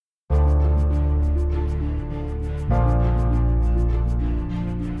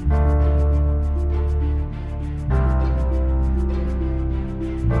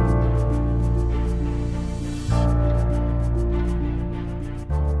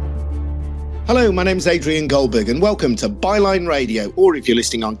Hello, my name's Adrian Goldberg and welcome to Byline Radio, or if you're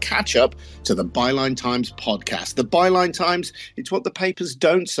listening on Catch Up, to the Byline Times podcast. The Byline Times, it's what the papers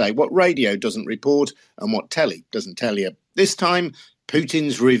don't say, what radio doesn't report and what telly doesn't tell you. This time,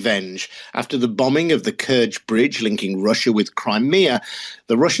 Putin's revenge. After the bombing of the Kerch Bridge linking Russia with Crimea,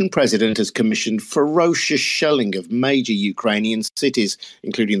 the Russian president has commissioned ferocious shelling of major Ukrainian cities,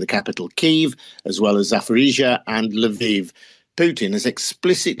 including the capital Kyiv, as well as Zaporizhia and Lviv. Putin has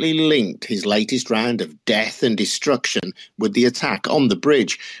explicitly linked his latest round of death and destruction with the attack on the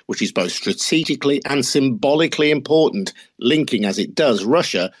bridge, which is both strategically and symbolically important, linking as it does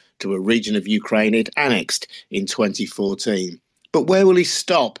Russia to a region of Ukraine it annexed in 2014. But where will he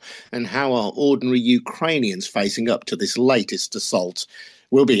stop, and how are ordinary Ukrainians facing up to this latest assault?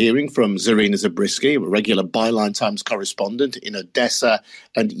 We'll be hearing from Zarina Zabriskie, a regular Byline Times correspondent in Odessa,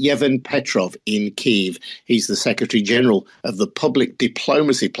 and Yevhen Petrov in Kyiv. He's the Secretary General of the Public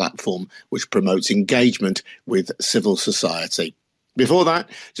Diplomacy Platform, which promotes engagement with civil society. Before that,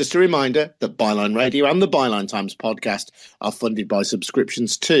 just a reminder that Byline Radio and the Byline Times podcast are funded by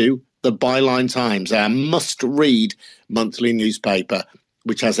subscriptions to the Byline Times, our must-read monthly newspaper,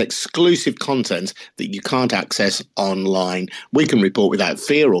 which has exclusive content that you can't access online. We can report without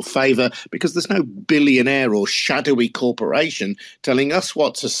fear or favour because there's no billionaire or shadowy corporation telling us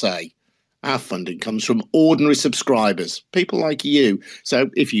what to say. Our funding comes from ordinary subscribers, people like you.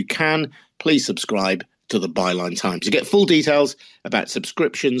 So if you can, please subscribe to the Byline Times. You get full details about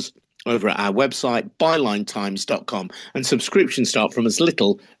subscriptions over at our website, bylinetimes.com. And subscriptions start from as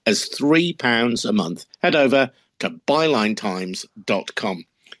little as £3 a month. Head over to bylinetimes.com.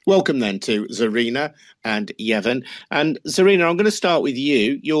 Welcome then to Zarina and Yevhen. And Zarina, I'm going to start with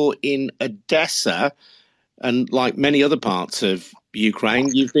you. You're in Odessa, and like many other parts of Ukraine,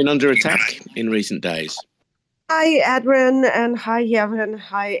 you've been under attack in recent days. Hi, Adrian, and hi, Yevhen.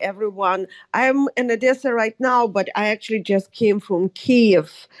 Hi, everyone. I'm in Odessa right now, but I actually just came from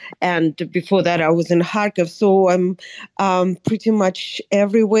Kyiv, and before that, I was in Kharkiv, so I'm pretty much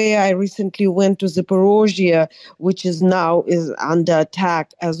everywhere. I recently went to Zaporizhia, which is under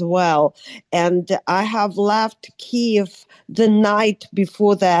attack as well, and I have left Kyiv the night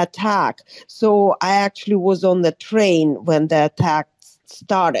before the attack, so I actually was on the train when the attack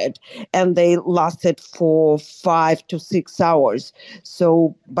started, and they lasted for 5 to 6 hours.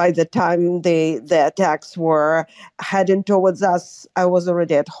 So by the time the attacks were heading towards us, I was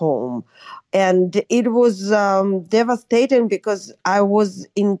already at home. And it was devastating because I was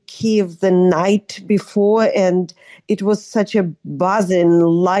in Kyiv the night before, and it was such a buzzing,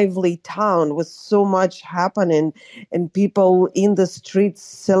 lively town with so much happening and people in the streets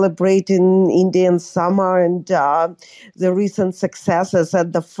celebrating Indian summer and the recent successes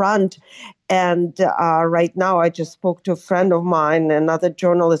at the front. And right now, I just spoke to a friend of mine, another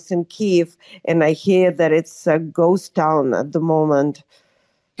journalist in Kyiv, and I hear that it's a ghost town at the moment.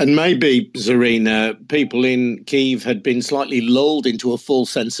 And maybe, Zarina, people in Kyiv had been slightly lulled into a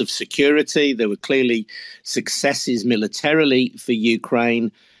false sense of security. There were clearly successes militarily for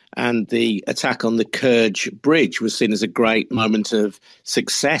Ukraine, and the attack on the Kerch Bridge was seen as a great moment of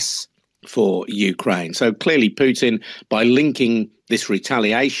success for Ukraine. So clearly Putin, by linking this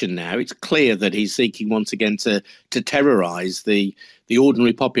retaliation now, it's clear that he's seeking once again to terrorise the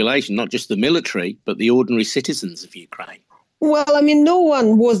ordinary population, not just the military, but the ordinary citizens of Ukraine. Well, I mean, no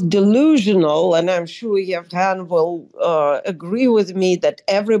one was delusional, and I'm sure Yevhen will agree with me that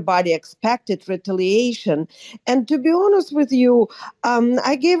everybody expected retaliation. And to be honest with you,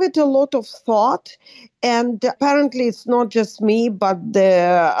 I gave it a lot of thought. And apparently it's not just me, but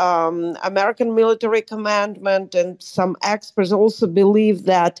the American military commandment and some experts also believe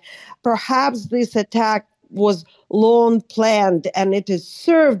that perhaps this attack was long planned and it is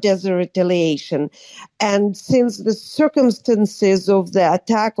served as a retaliation. And since the circumstances of the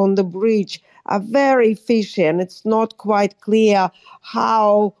attack on the bridge are very fishy and it's not quite clear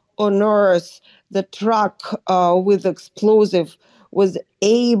how on earth the truck with explosive was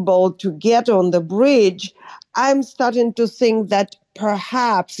able to get on the bridge, I'm starting to think that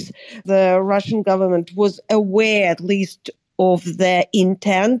perhaps the Russian government was aware at least of their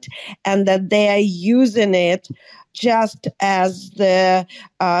intent and that they are using it just as the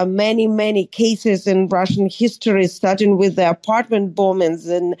many cases in Russian history, starting with the apartment bombings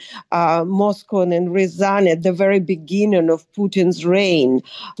in Moscow and in Ryazan at the very beginning of Putin's reign,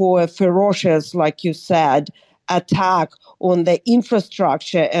 for a ferocious, like you said, attack on the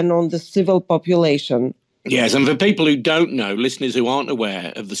infrastructure and on the civil population. Yes, and for people who don't know, listeners who aren't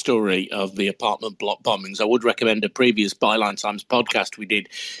aware of the story of the apartment block bombings, I would recommend a previous Byline Times podcast we did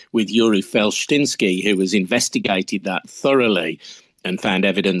with Yuri Felshtinsky, who has investigated that thoroughly. and found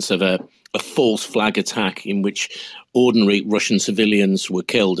evidence of a false flag attack in which ordinary Russian civilians were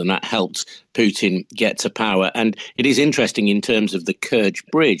killed, and that helped Putin get to power. And it is interesting in terms of the Kerch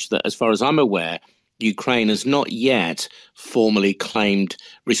Bridge that, as far as I'm aware, Ukraine has not yet formally claimed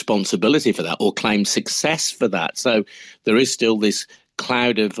responsibility for that or claimed success for that. So there is still this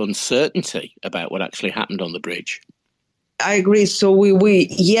cloud of uncertainty about what actually happened on the bridge. I agree. So we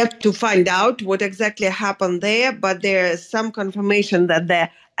yet to find out what exactly happened there, but there is some confirmation that the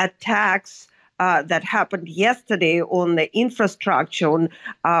attacks that happened yesterday on the infrastructure,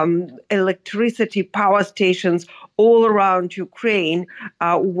 on electricity power stations all around Ukraine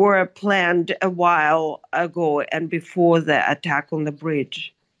were planned a while ago and before the attack on the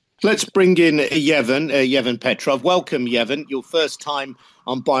bridge. Let's bring in Yevhen Petrov. Welcome, Yevhen. Your first time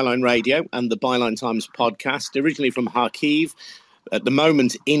on Byline Radio and the Byline Times podcast, originally from Kharkiv, at the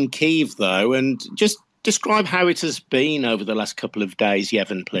moment in Kyiv, though. And just describe how it has been over the last couple of days,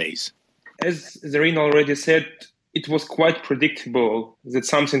 Yevhen, please. As Zarina already said, it was quite predictable that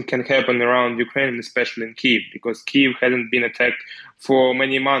something can happen around Ukraine, especially in Kyiv, because Kyiv hadn't been attacked for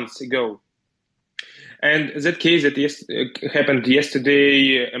many months ago. And that case that happened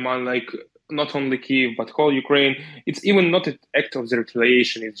yesterday among not only Kyiv but whole Ukraine, it's even not an act of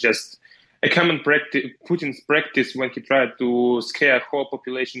retaliation. It's just a common practice, Putin's practice when he tried to scare whole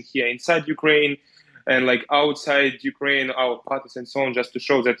population here inside Ukraine and outside Ukraine, our parties and so on, just to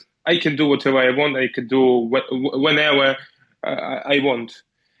show that I can do whatever I want, I can do whenever I want.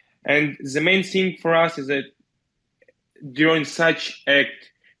 And the main thing for us is that during such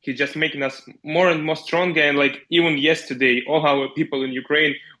act, he's just making us more and more stronger. And even yesterday, all our people in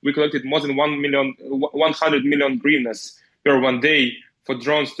Ukraine, we collected more than 100 million hryvnias per one day for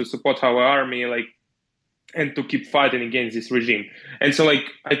drones to support our army, and to keep fighting against this regime. And so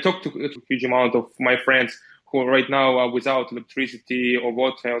I talked to a huge amount of my friends who right now are without electricity or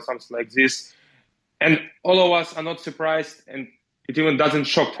water or something like this. And all of us are not surprised, and it even doesn't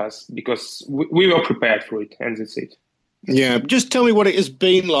shock us because we were prepared for it, and that's it. Yeah, just tell me what it has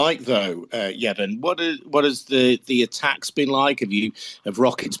been like, though, Yevhen. What has the attacks been like? Have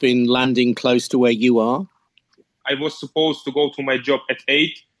rockets been landing close to where you are? I was supposed to go to my job at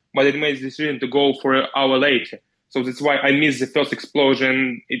 8, but I made the decision to go for an hour later. So that's why I missed the first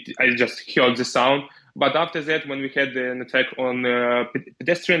explosion. I just heard the sound. But after that, when we had an attack on a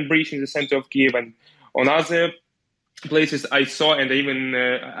pedestrian bridge in the center of Kyiv and on other places, I saw and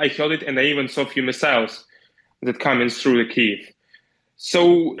I heard it, and I even saw a few missiles that coming through the Kyiv.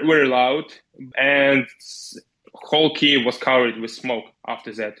 So very loud, and whole Kyiv was covered with smoke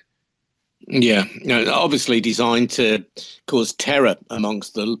after that. Yeah, obviously designed to cause terror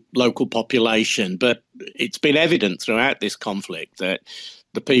amongst the local population, but it's been evident throughout this conflict that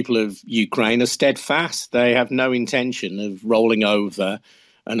the people of Ukraine are steadfast. They have no intention of rolling over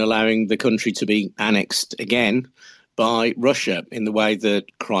and allowing the country to be annexed again by Russia in the way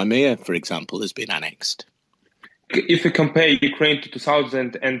that Crimea, for example, has been annexed. If we compare Ukraine to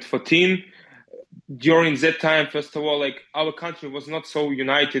 2014, during that time, first of all, our country was not so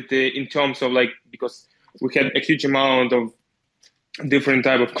united in terms of because we had a huge amount of different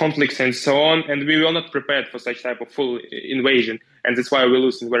type of conflicts and so on, and we were not prepared for such type of full invasion, and that's why we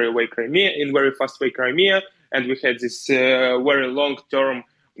lose in very fast way Crimea, and we had this very long-term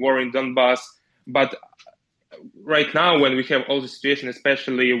war in Donbass. But right now, when we have all the situation,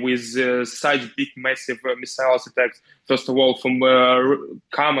 especially with such big, massive missile attacks, first of all, from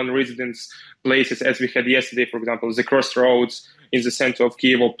common residence places, as we had yesterday, for example, the crossroads in the center of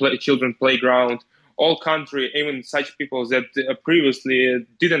Kyiv or children playground, all country, even such people that previously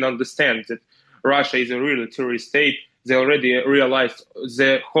didn't understand that Russia is a really terrorist state, they already realized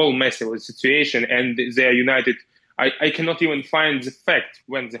the whole mess of the situation and they are united. I cannot even find the fact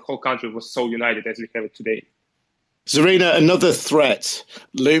when the whole country was so united as we have it today. Zarina, another threat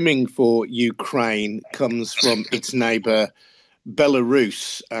looming for Ukraine comes from its neighbour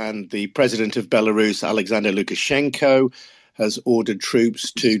Belarus, and the president of Belarus, Alexander Lukashenko, has ordered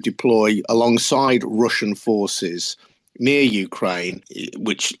troops to deploy alongside Russian forces near Ukraine,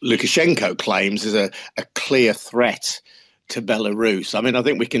 which Lukashenko claims is a clear threat to Belarus. I mean, I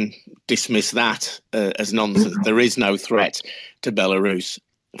think we can dismiss that as nonsense. There is no threat to Belarus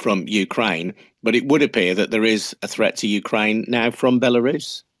from Ukraine, but it would appear that there is a threat to Ukraine now from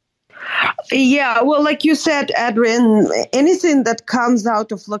Belarus. Yeah, well, like you said, Adrian, anything that comes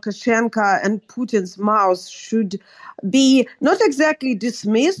out of Lukashenko and Putin's mouth should be not exactly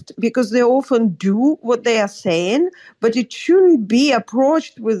dismissed, because they often do what they are saying, but it shouldn't be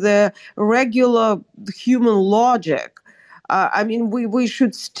approached with a regular human logic. we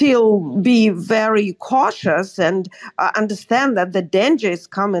should still be very cautious and understand that the danger is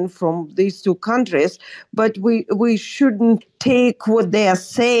coming from these two countries, but we shouldn't take what they are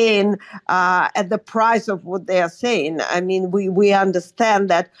saying at the price of what they are saying. I mean, we understand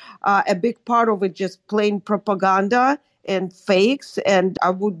that a big part of it just plain propaganda and fakes, and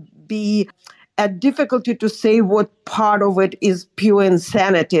I would be a difficulty to say what part of it is pure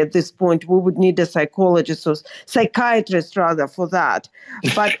insanity at this point. We would need a psychologist or psychiatrist rather for that.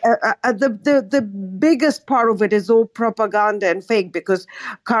 But the biggest part of it is all propaganda and fake, because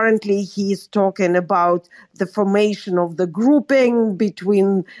currently he's talking about the formation of the grouping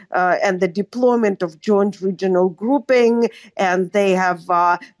between and the deployment of joint regional grouping, and they have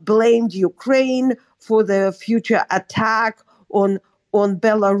blamed Ukraine for the future attack on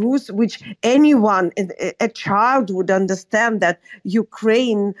Belarus, which anyone, a child, would understand that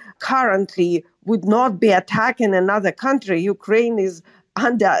Ukraine currently would not be attacking another country. Ukraine is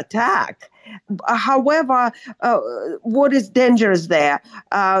under attack. However, what is dangerous there?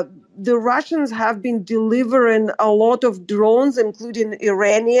 The Russians have been delivering a lot of drones, including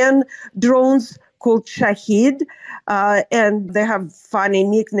Iranian drones called Shahid, and they have funny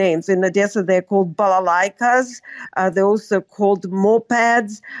nicknames. In Odessa, they're called balalaikas. They're also called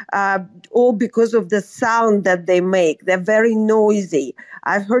mopeds, all because of the sound that they make. They're very noisy.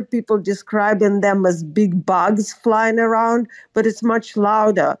 I've heard people describing them as big bugs flying around, but it's much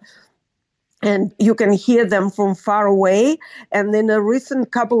louder. And you can hear them from far away. And in a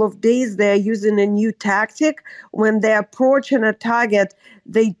recent couple of days, they're using a new tactic. When they're approaching a target,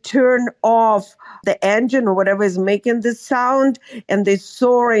 they turn off the engine or whatever is making the sound, and they're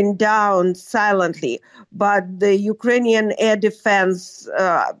soaring down silently. But the Ukrainian air defense,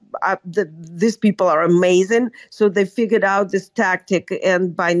 these people are amazing. So they figured out this tactic.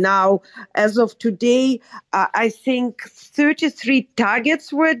 And by now, as of today, I think 33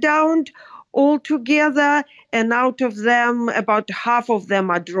 targets were downed altogether, and out of them, about half of them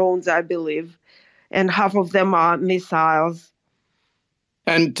are drones, I believe, and half of them are missiles.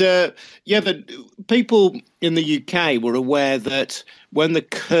 And the people in the UK were aware that when the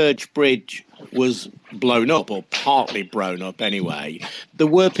Kerch Bridge was blown up, or partly blown up anyway, there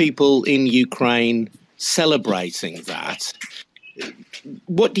were people in Ukraine celebrating that.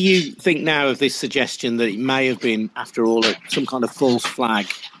 What do you think now of this suggestion that it may have been, after all, some kind of false flag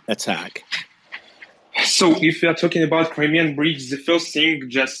attack? So if we are talking about Crimean Bridge, the first thing,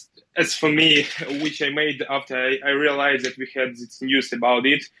 just as for me, which I made after I realized that we had this news about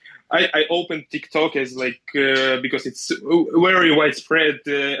it, I opened TikTok as because it's a very widespread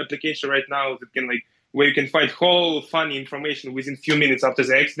application right now that can where you can find whole funny information within few minutes after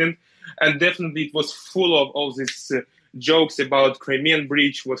the accident. And definitely it was full of all these jokes about Crimean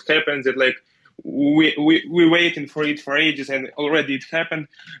Bridge, what happened, that we're waiting for it for ages and already it happened,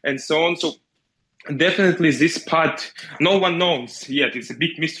 and so on. So definitely this part, no one knows yet. It's a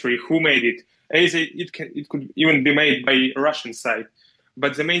big mystery who made it. It could even be made by Russian side.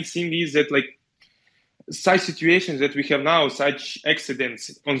 But the main thing is that such situations that we have now, such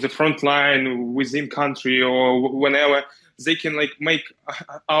accidents on the front line within country or whenever, they can make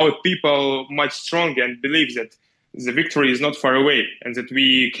our people much stronger and believe that the victory is not far away and that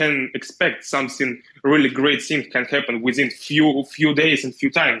we can expect something really great thing can happen within few days and few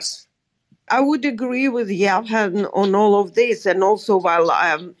times. I would agree with Yevhen on all of this. And also, while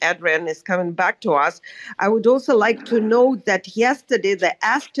Adrian is coming back to us, I would also like to note that yesterday the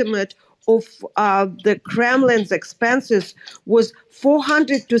estimate of the Kremlin's expenses was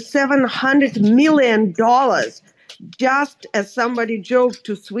 $400 to $700 million, just as somebody joked,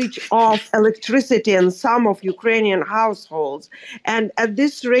 to switch off electricity in some of Ukrainian households. And at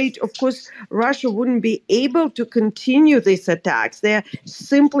this rate, of course, Russia wouldn't be able to continue these attacks. They're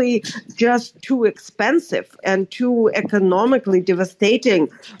simply just too expensive and too economically devastating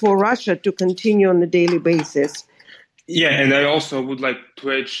for Russia to continue on a daily basis. Yeah, and I also would like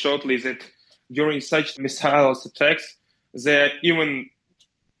to add shortly that during such missile attacks, they're even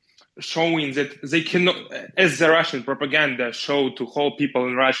showing that they cannot, as the Russian propaganda showed to whole people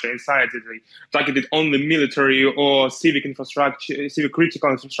in Russia inside, that they targeted only military or civic infrastructure, civic critical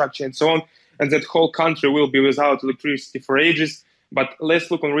infrastructure and so on, and that whole country will be without electricity for ages. But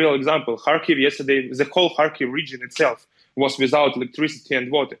let's look on real example. Kharkiv yesterday, the whole Kharkiv region itself was without electricity and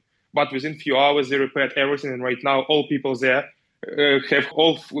water. But within few hours, they repaired everything, and right now all people there have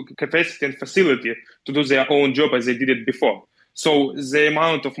all capacity and facility to do their own job as they did it before. So the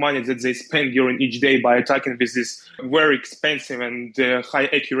amount of money that they spend during each day by attacking with these very expensive and high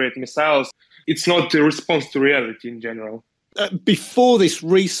accurate missiles, it's not a response to reality in general. Before this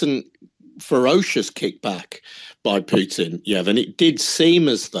recent ferocious kickback by Putin, Yevhen. It did seem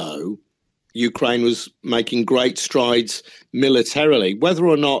as though Ukraine was making great strides militarily. Whether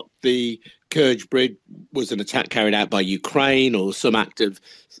or not the Kerch Bridge was an attack carried out by Ukraine or some act of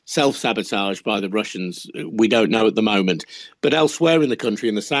self-sabotage by the Russians, we don't know at the moment. But elsewhere in the country,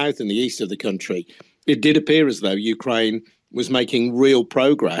 in the south and the east of the country, it did appear as though Ukraine was making real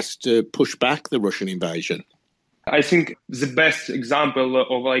progress to push back the Russian invasion. I think the best example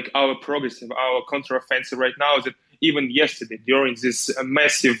of our progress, of our counteroffensive right now is that even yesterday, during this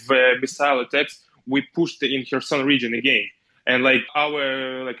massive missile attacks, we pushed in Kherson region again. And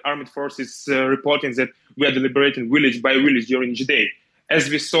our armed forces reporting that we are deliberating village by village during the day. As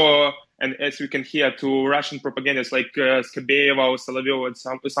we saw and as we can hear to Russian propagandists like Skabeyeva or Solovyov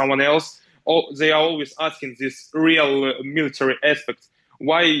and someone else, they are always asking this real military aspect.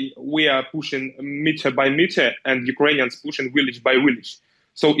 Why we are pushing meter by meter and Ukrainians pushing village by village.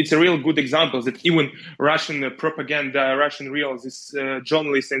 So it's a real good example that even Russian propaganda, Russian realists,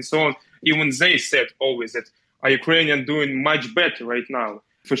 journalists and so on, even they said always that are Ukrainians doing much better right now.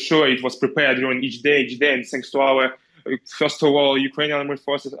 For sure, it was prepared during each day, and thanks to our, first of all, Ukrainian armed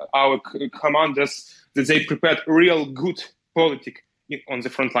forces, our commanders, that they prepared real good politics on the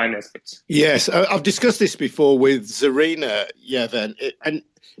frontline aspects. Yes, I've discussed this before with Zarina, Yevhen, and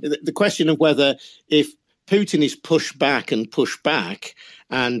the question of whether if Putin is pushed back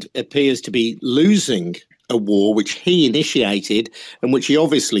and appears to be losing a war which he initiated and which he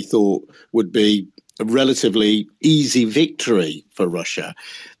obviously thought would be a relatively easy victory for Russia,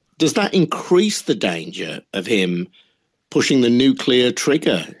 does that increase the danger of him pushing the nuclear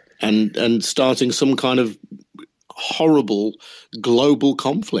trigger and starting some kind of horrible global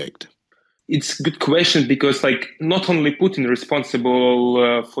conflict? It's a good question because not only Putin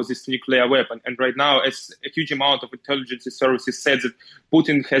responsible for this nuclear weapon, and right now as a huge amount of intelligence services said that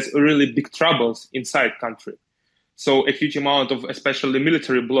Putin has really big troubles inside country. So a huge amount of especially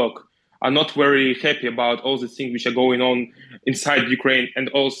military bloc are not very happy about all the things which are going on inside Ukraine and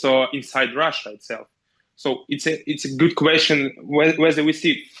also inside Russia itself. So it's a good question whether we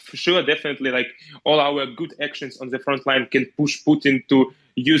see, for sure, definitely, all our good actions on the front line can push Putin to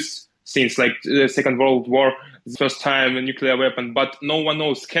use things like the Second World War, the first time a nuclear weapon, but no one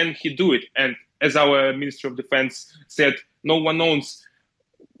knows, can he do it? And as our Ministry of Defense said, no one knows,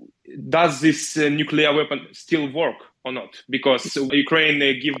 does this nuclear weapon still work or not? Because Ukraine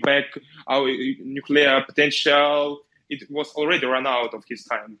give back our nuclear potential, it was already run out of his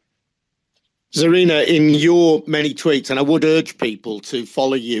time. Zarina, in your many tweets, and I would urge people to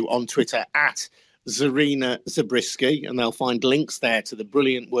follow you on Twitter at Zarina Zabriskie, and they'll find links there to the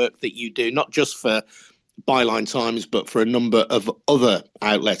brilliant work that you do, not just for Byline Times, but for a number of other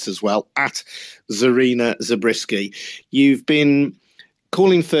outlets as well, at Zarina Zabriskie. You've been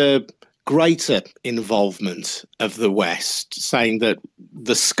calling for greater involvement of the West, saying that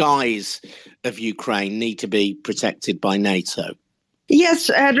the skies of Ukraine need to be protected by NATO. Yes,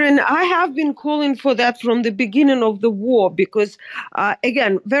 Adrian, I have been calling for that from the beginning of the war because,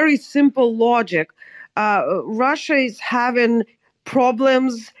 again, very simple logic. Russia is having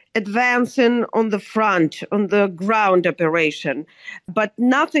problems advancing on the front, on the ground operation, but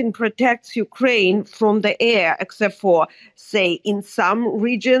nothing protects Ukraine from the air except for, say, in some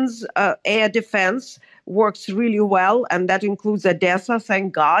regions, air defense works really well, and that includes Odessa,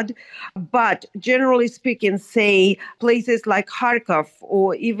 thank God. But generally speaking, say, places like Kharkov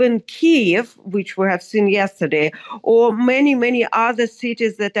or even Kiev, which we have seen yesterday, or many, many other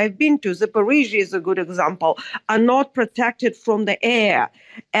cities that I've been to, Zaporizhzhia is a good example, are not protected from the air.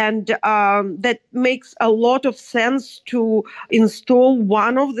 And that makes a lot of sense to install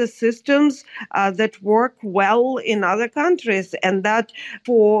one of the systems that work well in other countries, and that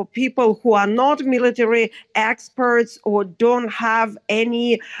for people who are not military experts or don't have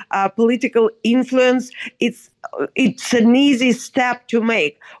any political influence, it's an easy step to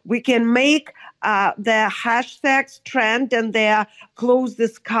make. We can make the hashtags trend and their close the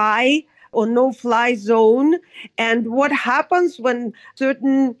sky or no-fly zone. And what happens when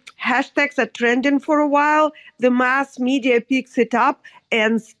certain hashtags are trending for a while, the mass media picks it up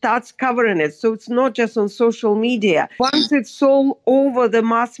and starts covering it. So it's not just on social media. Once it's all over the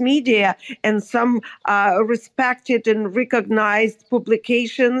mass media and some respected and recognized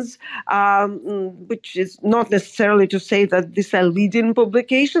publications, which is not necessarily to say that these are leading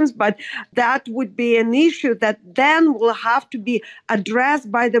publications, but that would be an issue that then will have to be addressed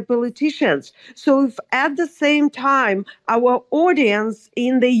by the politicians. So if at the same time our audience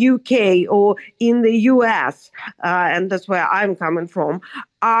in the UK or in the US, and that's where I'm coming from,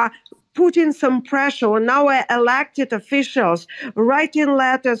 are putting some pressure on our elected officials, writing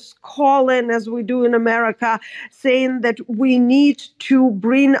letters, calling, as we do in America, saying that we need to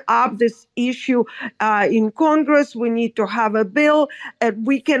bring up this issue in Congress. We need to have a bill, and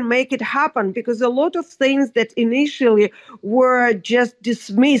we can make it happen, because a lot of things that initially were just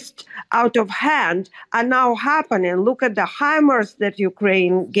dismissed out of hand are now happening. Look at the HIMARS that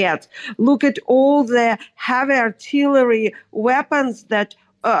Ukraine gets. Look at all the heavy artillery weapons that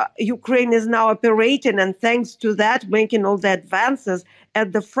Ukraine is now operating, and thanks to that, making all the advances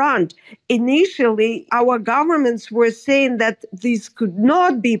at the front. Initially, our governments were saying that these could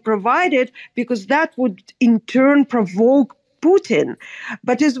not be provided because that would in turn provoke Putin.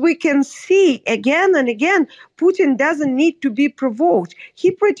 But as we can see again and again, Putin doesn't need to be provoked.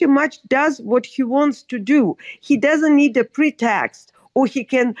 He pretty much does what he wants to do. He doesn't need a pretext, or he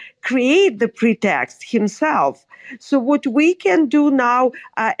can create the pretext himself. So what we can do now,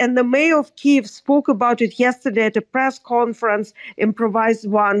 and the mayor of Kyiv spoke about it yesterday at a press conference, improvised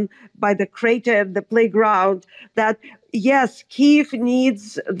one by the crater at the playground, that yes, Kyiv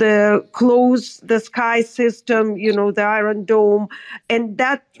needs the close the sky system, the Iron Dome, and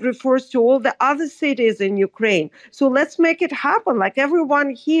that refers to all the other cities in Ukraine. So let's make it happen. Like everyone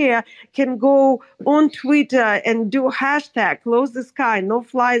here can go on Twitter and do hashtag close the sky, no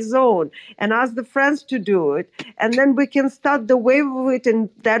fly zone, and ask the friends to do it. And then we can start the wave of it, and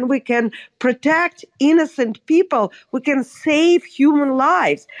then we can protect innocent people. We can save human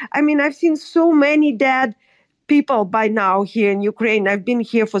lives. I mean, I've seen so many dead people by now here in Ukraine. I've been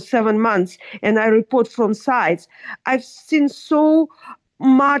here for 7 months, and I report from sites. I've seen so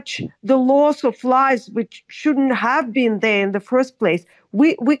much the loss of lives which shouldn't have been there in the first place.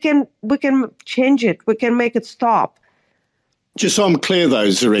 We can change it. We can make it stop. Just so I'm clear, though,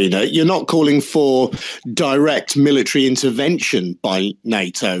 Zarina, you're not calling for direct military intervention by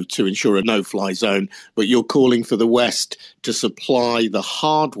NATO to ensure a no-fly zone, but you're calling for the West to supply the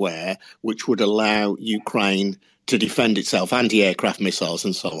hardware which would allow Ukraine to defend itself, anti-aircraft missiles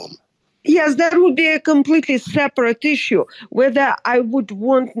and so on. Yes, that would be a completely separate issue. Whether I would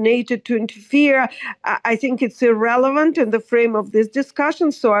want NATO to interfere, I think it's irrelevant in the frame of this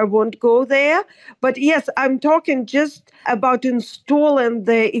discussion, so I won't go there. But yes, I'm talking just about installing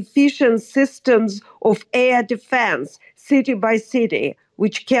the efficient systems of air defense, city by city,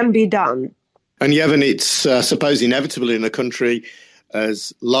 which can be done. And Yevhen, it's suppose inevitable in a country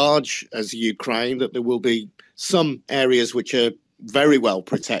as large as Ukraine that there will be some areas which are very well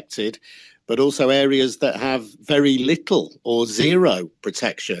protected, but also areas that have very little or zero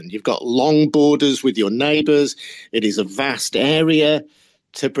protection. You've got long borders with your neighbours. It is a vast area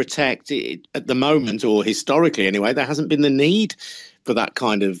to protect. At the moment, or historically anyway, there hasn't been the need for that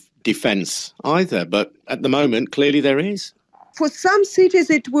kind of defence either. But at the moment, clearly there is. For some cities,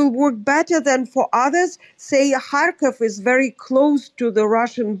 it will work better than for others. Say Kharkiv is very close to the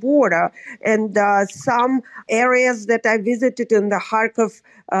Russian border, and some areas that I visited in the Kharkiv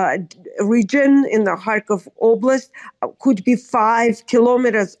region, in the Kharkiv Oblast, could be 5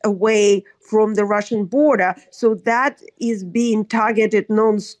 kilometers away from the Russian border. So that is being targeted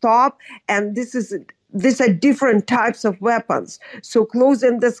nonstop, and these are different types of weapons. So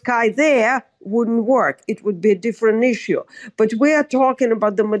closing the sky there wouldn't work. It would be a different issue. But we are talking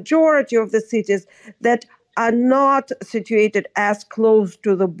about the majority of the cities that are not situated as close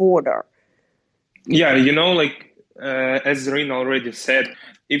to the border. Yeah, as Zarina already said,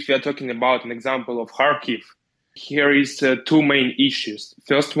 if we are talking about an example of Kharkiv, here is 2 main issues.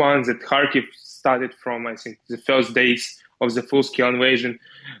 First one, that Kharkiv started from, I think, the first days of the full-scale invasion,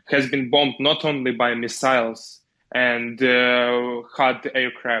 has been bombed not only by missiles and hard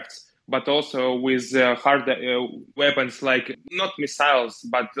aircrafts, but also with hard weapons like not missiles,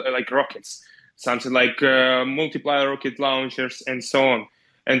 but like rockets, something like multiplier rocket launchers and so on.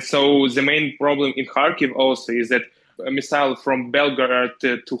 And so the main problem in Kharkiv also is that a missile from Belgorod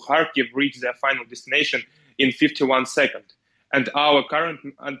to Kharkiv reached their final destination in 51 seconds. And our current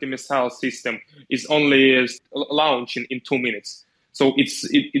anti-missile system is only launching in 2 minutes. So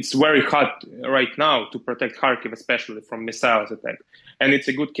it's very hard right now to protect Kharkiv, especially from missiles attack. And it's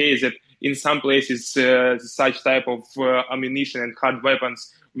a good case that in some places such type of ammunition and hard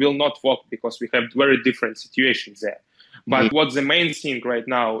weapons will not work because we have very different situations there. But what's the main thing right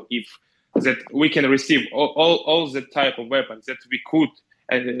now, if that we can receive all the type of weapons that we could,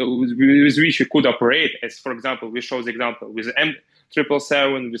 with which we could operate, as for example, we show the example with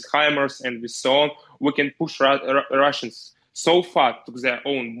M777, with HIMARS, and with so on, we can push Russians so far to their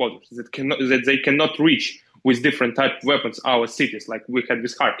own borders that they cannot reach with different type of weapons our cities, like we had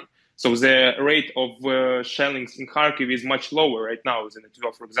with Kharkiv. So the rate of shellings in Kharkiv is much lower right now than it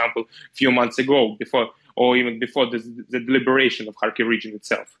was, for example, a few months ago, before the liberation of Kharkiv region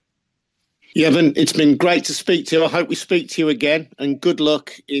itself. Yevhen, it's been great to speak to you. I hope we speak to you again, and good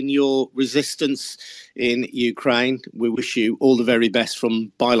luck in your resistance in Ukraine. We wish you all the very best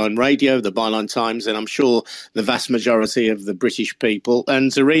from Byline Radio, the Byline Times, and I'm sure the vast majority of the British people.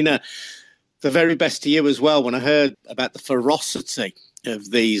 And Zarina, the very best to you as well. When I heard about the ferocity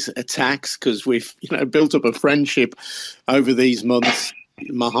of these attacks, because we've built up a friendship over these months,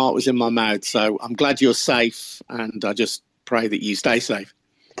 my heart was in my mouth. So I'm glad you're safe, and I just pray that you stay safe.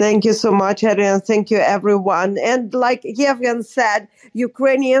 Thank you so much, Adrian. Thank you, everyone. And like Yevhen said,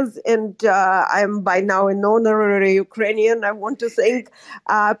 Ukrainians, and I'm by now an honorary Ukrainian, I want to think,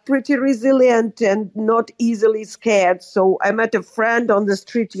 pretty resilient and not easily scared. So I met a friend on the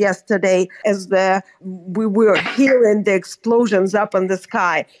street yesterday as we were hearing the explosions up in the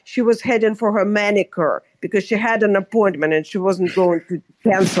sky. She was heading for her manicure because she had an appointment and she wasn't going to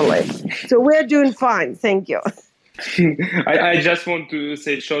cancel it. So we're doing fine. Thank you. I just want to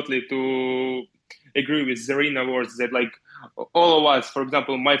say shortly to agree with Zarina's words that, like, all of us, for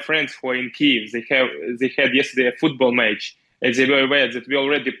example, my friends who are in Kyiv, they had yesterday a football match, and they were aware that we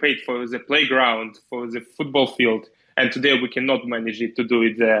already paid for the playground, for the football field, and today we cannot manage to do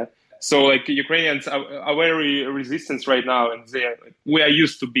it there. So, like, Ukrainians are very resistant right now, and we are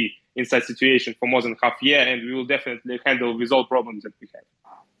used to be in such situation for more than half a year, and we will definitely handle with all problems that we have.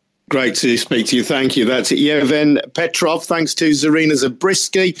 Great to speak to you. Thank you. That's Yevhen Petrov. Thanks to Zarina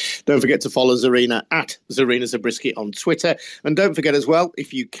Zabriskie. Don't forget to follow Zarina at Zarina Zabriskie on Twitter. And don't forget as well,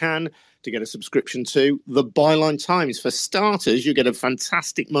 if you can, to get a subscription to the Byline Times. For starters, you get a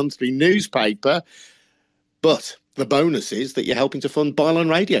fantastic monthly newspaper. But the bonus is that you're helping to fund Byline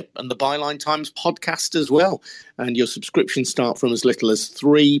Radio and the Byline Times podcast as well. And your subscriptions start from as little as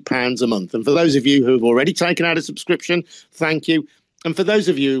 £3 a month. And for those of you who have already taken out a subscription, thank you. And for those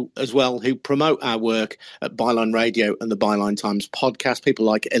of you as well who promote our work at Byline Radio and the Byline Times podcast, people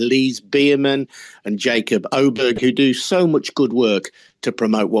like Elise Bierman and Jacob Oberg, who do so much good work to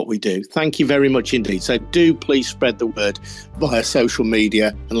promote what we do. Thank you very much indeed. So do please spread the word via social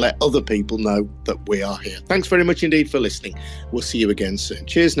media and let other people know that we are here. Thanks very much indeed for listening. We'll see you again soon.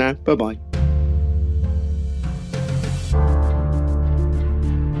 Cheers now. Bye-bye.